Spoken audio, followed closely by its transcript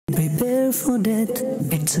prepare for death.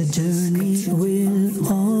 It's a journey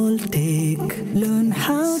we'll all take. Learn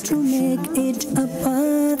how to make it a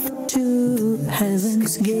path to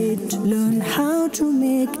heaven's gate. Learn how to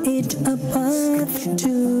make it a path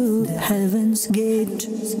to heaven's gate.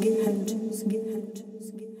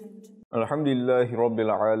 Alhamdulillahi Rabbil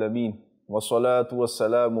Alameen. Wassalatu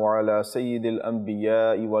wassalamu ala Sayyidil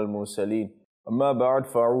Anbiya'i wal Mursaleen. Amma ba'd,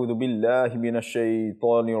 fa'udhu billahi minash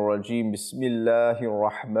shaytanir rajim. Bismillahir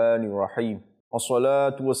Rahmanir Rahim.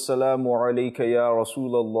 Wassalatu wassalamu alayka ya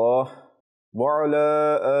Rasulallah wa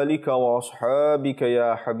ala alika wa ashabika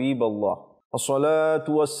ya Habiballah.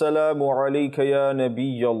 Wassalatu wassalamu alayka ya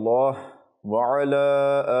Nabiyallah wa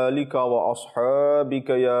ala alika wa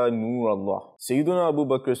ashabika ya Nurallah. Sayyiduna Abu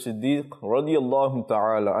Bakr Siddiq radiyallahu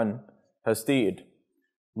ta'ala an has stated,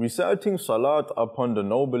 reciting salat upon the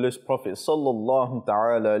noblest Prophet sallallahu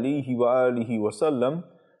ta'ala alayhi wa alihi wasallam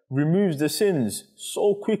removes the sins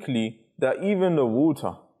so quickly that even the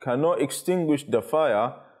water cannot extinguish the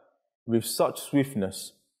fire with such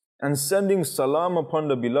swiftness. And sending salam upon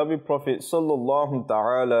the beloved Prophet sallallahu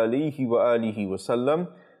ta'ala alayhi wa alihi wasallam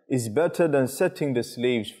is better than setting the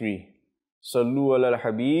slaves free. Sallu ala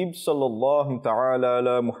al-Habib sallallahu ta'ala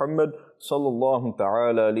ala Muhammad sallallahu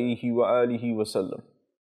ta'ala alayhi wa alihi wa sallam.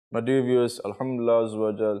 My dear viewers, Alhamdulillah Azza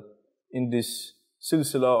wa Jal, in this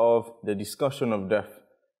silsila of the discussion of death.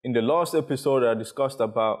 In the last episode I discussed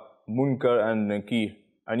about Munkar and Nakir.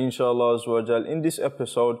 And inshallah Azza wa Jal, in this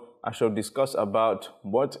episode I shall discuss about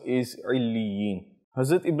what is Illiyin.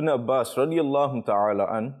 Hazrat Ibn Abbas radiyallahu ta'ala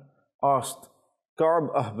an asked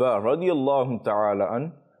Ka'b Ahbar radiyallahu ta'ala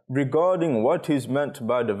an regarding what is meant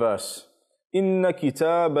by the verse, Inna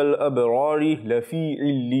kitab al-abrari lafi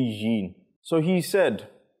illiyin. So he said,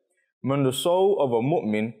 when the soul of a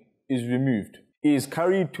mu'min is removed, it is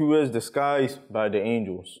carried towards the skies by the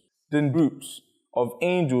angels. Then groups of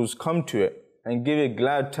angels come to it and give it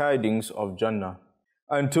glad tidings of Jannah,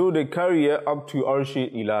 until they carry it up to Arsh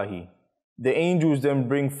Ilahi. The angels then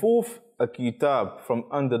bring forth a kitab from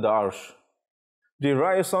under the Arsh. They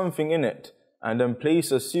write something in it and then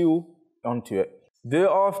place a seal onto it.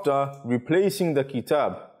 Thereafter, replacing the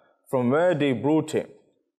kitab from where they brought it,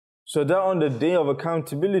 so that on the day of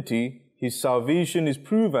accountability, his salvation is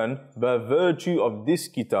proven by virtue of this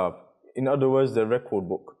kitab. In other words, the record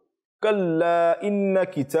book. Kalla inna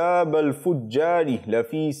kitab al-fujjari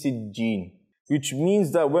lafi sijjin. Which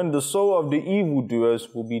means that when the soul of the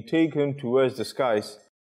evildoers will be taken towards the skies,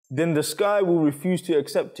 then the sky will refuse to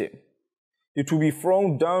accept it. It will be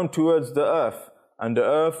thrown down towards the earth, and the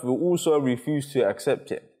earth will also refuse to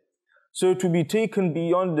accept it. So it will be taken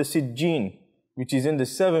beyond the Sijjin, which is in the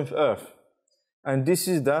seventh earth. And this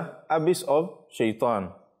is the abyss of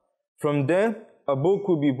Shaitan. From there, a book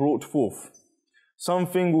will be brought forth.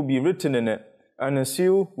 Something will be written in it, and a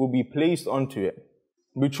seal will be placed onto it,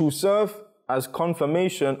 which will serve as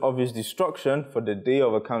confirmation of his destruction for the day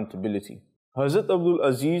of accountability. Hazrat Abdul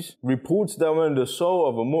Aziz reports that when the soul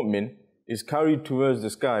of a mu'min is carried towards the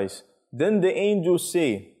skies, then the angels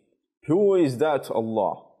say, pure is that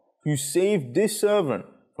Allah who saved this servant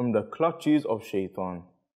from the clutches of Shaitan.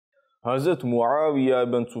 Hazrat Muawiyah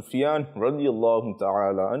ibn Sufyan radiyallahu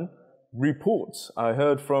ta'ala an reports, I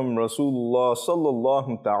heard from Rasulullah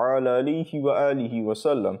sallallahu ta'ala alayhi wa alihi wa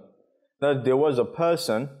sallam, that there was a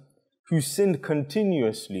person who sinned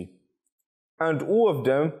continuously, and all of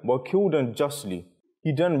them were killed unjustly.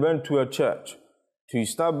 He then went to a church to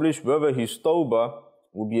establish whether his tawbah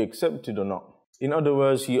will be accepted or not. In other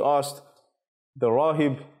words, he asked the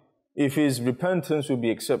Rahib if his repentance will be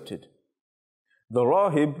accepted. The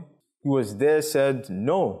Rahib who was there said,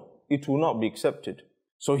 no, it will not be accepted.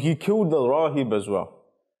 So he killed the Rahib as well.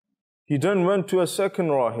 He then went to a second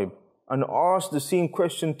Rahib and asked the same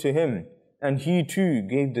question to him, and he too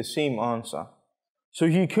gave the same answer. So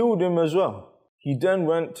he killed him as well. He then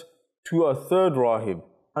went to a third Rahib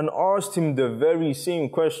and asked him the very same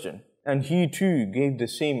question, and he too gave the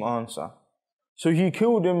same answer. So he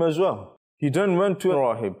killed him as well. He then went to a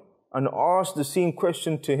Rahib and asked the same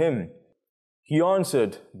question to him. He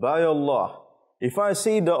answered, by Allah, if I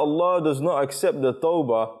say that Allah does not accept the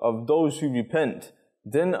tawbah of those who repent,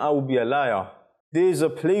 then I will be a liar. There is a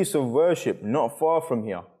place of worship not far from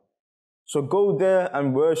here. So go there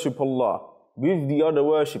and worship Allah with the other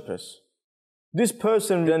worshippers. This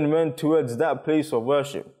person then went towards that place of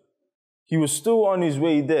worship. He was still on his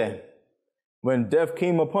way there when death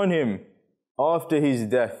came upon him. After his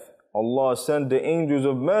death, Allah sent the angels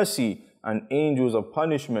of mercy and angels of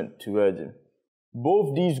punishment towards him.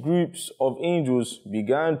 Both these groups of angels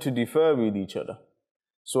began to differ with each other.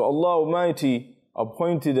 So Allah Almighty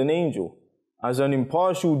appointed an angel as an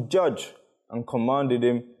impartial judge and commanded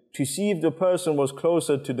him to see if the person was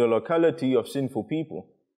closer to the locality of sinful people.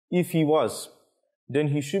 If he was, then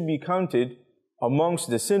he should be counted amongst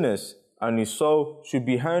the sinners, and his soul should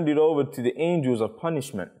be handed over to the angels of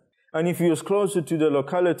punishment. And if he was closer to the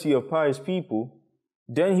locality of pious people,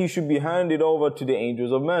 then he should be handed over to the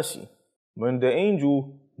angels of mercy. When the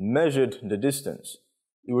angel measured the distance,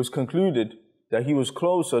 it was concluded that he was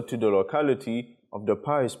closer to the locality of the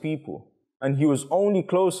pious people, and he was only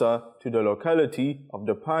closer to the locality of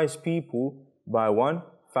the pious people by one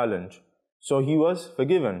phalange. So he was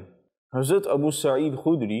forgiven. Hazrat Abu Sa'id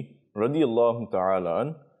Khudri radiyallahu ta'ala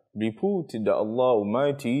an reported that Allah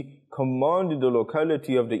Almighty commanded the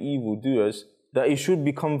locality of the evildoers that it should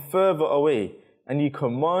become further away, and He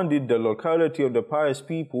commanded the locality of the pious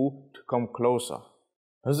people to come closer.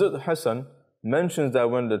 Hazrat Hassan mentions that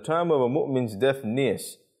when the time of a mu'min's death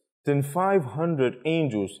nears, then 500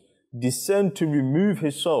 angels descend to remove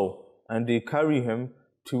his soul, and they carry him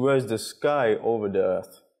towards the sky over the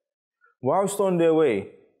earth. Whilst on their way,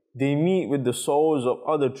 they meet with the souls of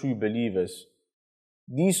other true believers.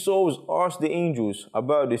 These souls ask the angels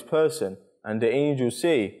about this person, and the angels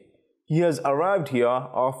say, "He has arrived here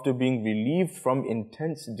after being relieved from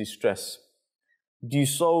intense distress."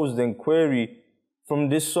 These souls then query from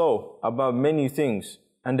this soul about many things,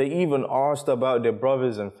 and they even asked about their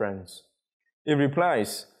brothers and friends. It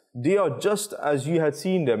replies, "They are just as you had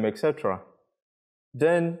seen them," etc.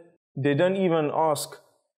 Then they don't even ask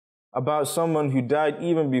about someone who died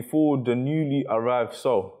even before the newly arrived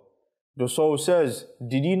soul. The soul says,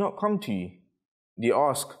 "Did he not come to you?" They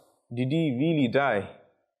ask, "Did he really die?"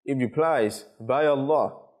 It replies, "By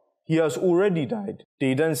Allah, he has already died."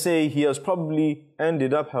 They then say he has probably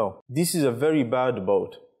ended up hell. This is a very bad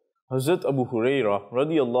abode. Hazrat Abu Hurairah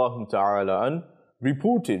radiyallahu ta'ala an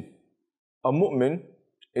reported, a mu'min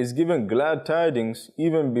is given glad tidings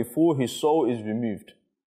even before his soul is removed.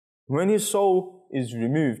 When his soul is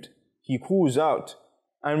removed, he calls out,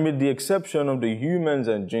 and with the exception of the humans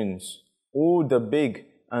and jinns, all the big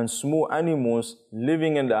and small animals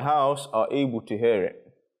living in the house are able to hear it.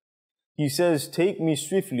 He says, "Take me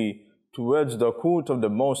swiftly towards the court of the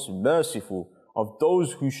most merciful of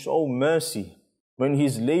those who show mercy." When he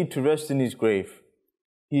is laid to rest in his grave,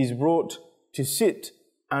 he is brought to sit,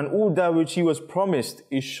 and all that which he was promised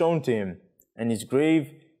is shown to him, and his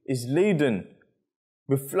grave is laden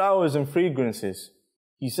with flowers and fragrances.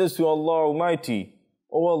 He says to Allah Almighty,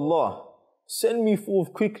 "O Allah, send me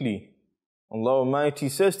forth quickly." Allah Almighty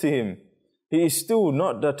says to him, "It is still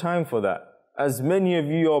not the time for that, as many of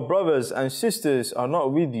you, your brothers and sisters, are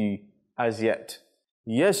not with you as yet.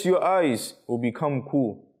 Yes, your eyes will become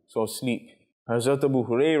cool, so sleep." Hazrat Abu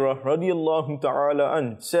Hurairah radiyallahu ta'ala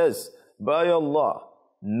an says, "By Allah,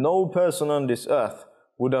 no person on this earth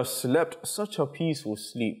would have slept such a peaceful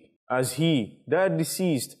sleep as he, that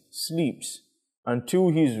deceased, sleeps until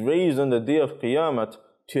he is raised on the day of Qiyamah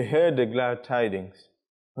to hear the glad tidings."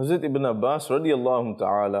 Hazrat Ibn Abbas radiyallahu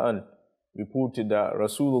ta'ala an reported that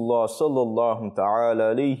Rasulullah sallallahu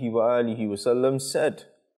ta'ala alayhi wa alihi wasallam said,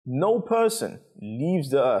 "No person leaves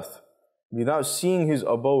the earth without seeing his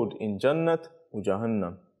abode in Jannat or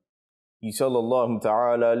Jahannam." He sallallahu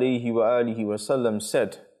ta'ala alayhi wa alihi wasallam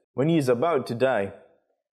said, when he is about to die,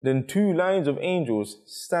 then 2 lines of angels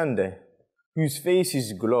stand there, whose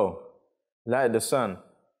faces glow like the sun,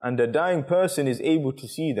 and the dying person is able to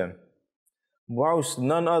see them, whilst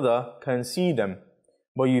none other can see them,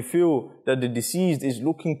 but you feel that the deceased is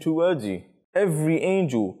looking towards you. Every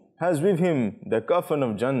angel has with him the kafan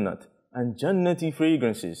of Jannat and Jannati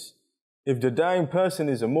fragrances. If the dying person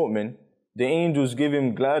is a mu'min, the angels give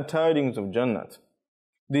him glad tidings of Jannat.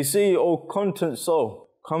 They say, "O content soul,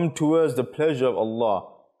 come towards the pleasure of Allah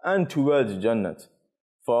and towards Jannat.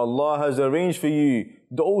 For Allah has arranged for you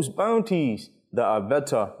those bounties that are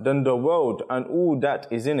better than the world and all that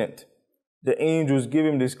is in it." The angels give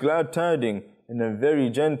him this glad tiding in a very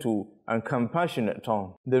gentle and compassionate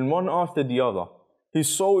tone. Then one after the other, his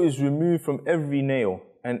soul is removed from every nail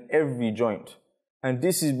and every joint, and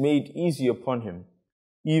this is made easy upon him,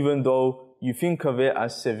 even though you think of it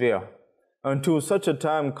as severe, until such a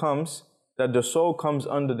time comes that the soul comes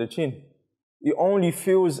under the chin. It only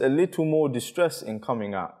feels a little more distress in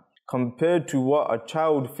coming out, compared to what a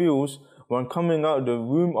child feels when coming out of the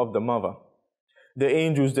womb of the mother. The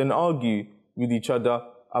angels then argue with each other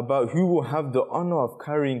about who will have the honor of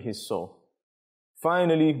carrying his soul.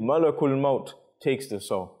 Finally, Malakul Maut takes the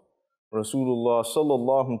soul. Rasulullah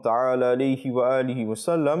sallallahu ta'ala alayhi wa alihi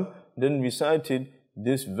wasallam then recited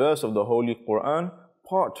this verse of the Holy Quran,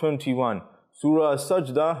 part 21, Surah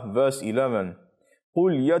Sajdah, verse 11.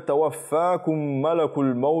 قُلْ يَتَوَفَّاكُمْ مَلَكُ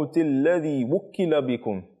الْمَوْتِ الَّذِي وُكِّلَ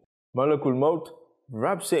بِكُمْ. Malakul Maut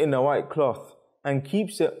wraps it in a white cloth and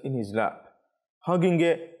keeps it in his lap, hugging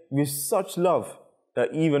it with such love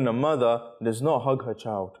that even a mother does not hug her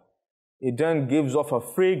child. It then gives off a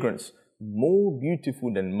fragrance more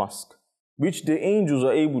beautiful than musk, which the angels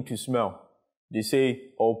are able to smell. They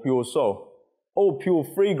say, "O pure soul, O pure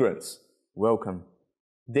fragrance, welcome."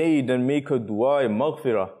 They then make a dua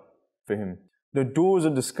maghfirah for him. The doors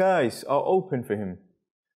of the skies are open for him.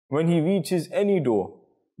 When he reaches any door,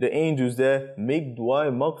 the angels there make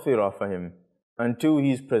dua maghfirah for him until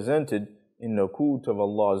he is presented in the court of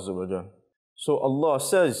Allah Azza wa Jal. So Allah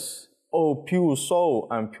says, "O pure soul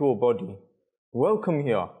and pure body, welcome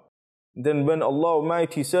here." Then when Allah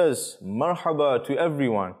Almighty says marhaba to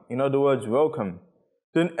everyone, in other words, welcome,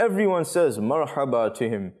 then everyone says marhaba to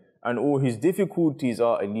him and all his difficulties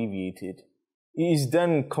are alleviated. He is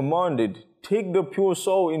then commanded, take the pure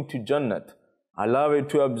soul into Jannat, allow it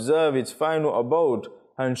to observe its final abode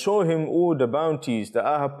and show him all the bounties that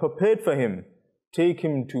I have prepared for him. Take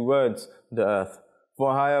him towards the earth, for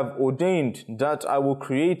I have ordained that I will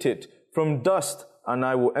create it from dust and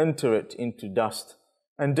I will enter it into dust.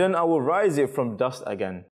 And then I will rise it from dust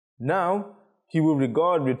again. Now, he will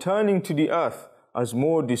regard returning to the earth as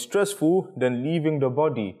more distressful than leaving the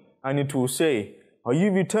body. And it will say, "Are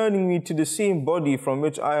you returning me to the same body from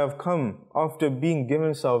which I have come after being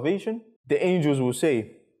given salvation?" The angels will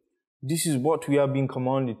say, "This is what we have been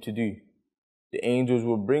commanded to do." The angels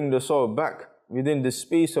will bring the soul back within the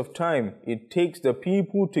space of time it takes the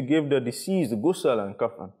people to give the deceased ghusl and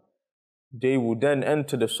kafan. They will then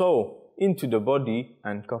enter the soul into the body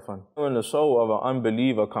and kafan. When the soul of an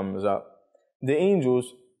unbeliever comes out, the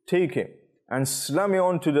angels take it and slam it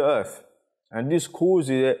onto the earth, and this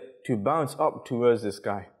causes it to bounce up towards the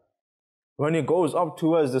sky. When it goes up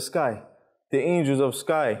towards the sky, the angels of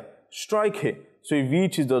sky strike it so it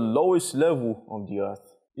reaches the lowest level of the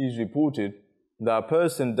earth. It is reported that a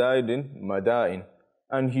person died in Madani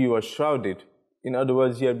and he was shrouded. In other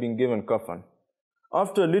words, he had been given kafan.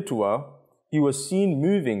 After a little while, he was seen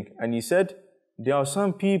moving and he said, "There are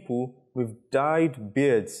some people with dyed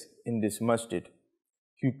beards in this masjid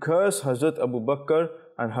who curse Hazrat Abu Bakr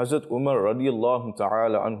and Hazrat Umar radiallahu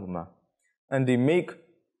ta'ala anhuma, and they make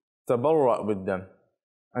tabarra' with them.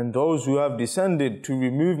 And those who have descended to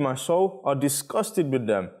remove my soul are disgusted with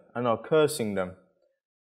them and are cursing them."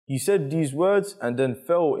 He said these words and then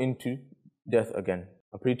fell into death again.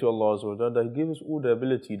 I pray to Allah Azza wa Jalla that He gives us all the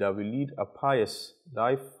ability that we lead a pious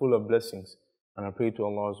life full of blessings. And I pray to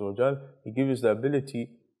Allah Azza wa Jalla, He gives us the ability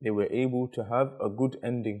that we're able to have a good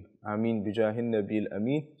ending. Ameen bijahin nabil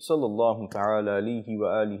ameen. Sallallahu ta'ala alayhi wa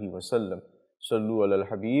alihi wa sallam. Sallu ala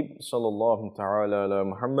al-habib. Sallallahu ta'ala ala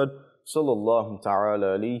Muhammad. Sallallahu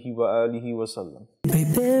ta'ala alayhi wa alihi wa sallam.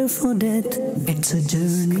 Prepare for death, it's a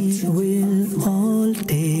journey we'll all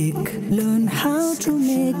take. Learn how to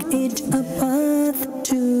make it a path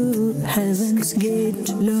to heaven's gate.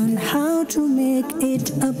 Learn how to make it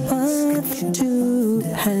a path to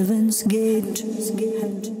heaven's gate.